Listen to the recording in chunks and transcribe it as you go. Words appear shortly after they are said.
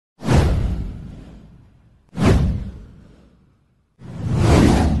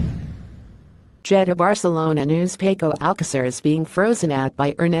GETTYBarcelona news: Paco Alcacer is being frozen out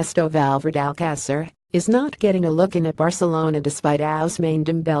by Ernesto ValverdeAlcacer, is not getting a look in at Barcelona despite Ousmane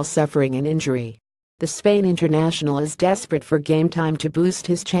Dembele suffering an injury. The Spain international is desperate for game time to boost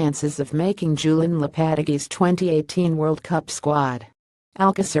his chances of making Julen Lopetegui's 2018 World Cup squad.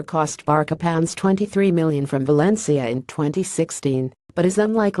 Alcacer cost Barca £23 million from Valencia in 2016, but is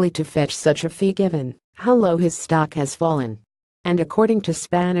unlikely to fetch such a fee given how low his stock has fallen. And according to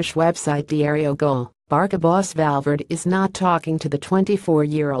Spanish website Diario Gol, Barca boss Valverde is not talking to the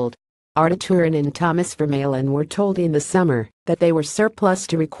 24-year-old. Arda Turan and Thomas Vermaelen were told in the summer that they were surplus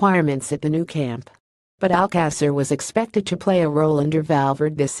to requirements at the new camp. But Alcacer was expected to play a role under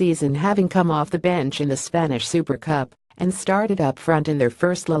Valverde this season, having come off the bench in the Spanish Super Cup and started up front in their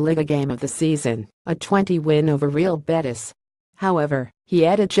first La Liga game of the season, a 20 win over Real Betis. However, he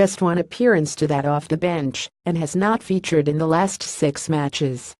added just one appearance to that off the bench and has not featured in the last 6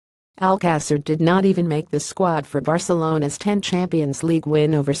 matches. Alcacer did not even make the squad for Barcelona's 10 Champions League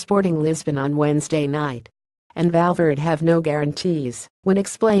win over Sporting Lisbon on Wednesday night. And Valverde have no guarantees when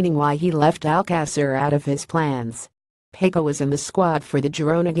explaining why he left Alcacer out of his plans. Paco was in the squad for the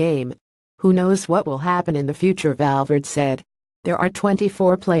Girona game. Who knows what will happen in the future, Valverde said. There are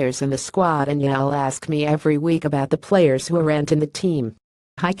 24 players in the squad and y'all ask me every week about the players who aren't in the team.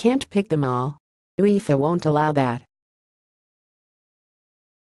 I can't pick them all. UEFA won't allow that.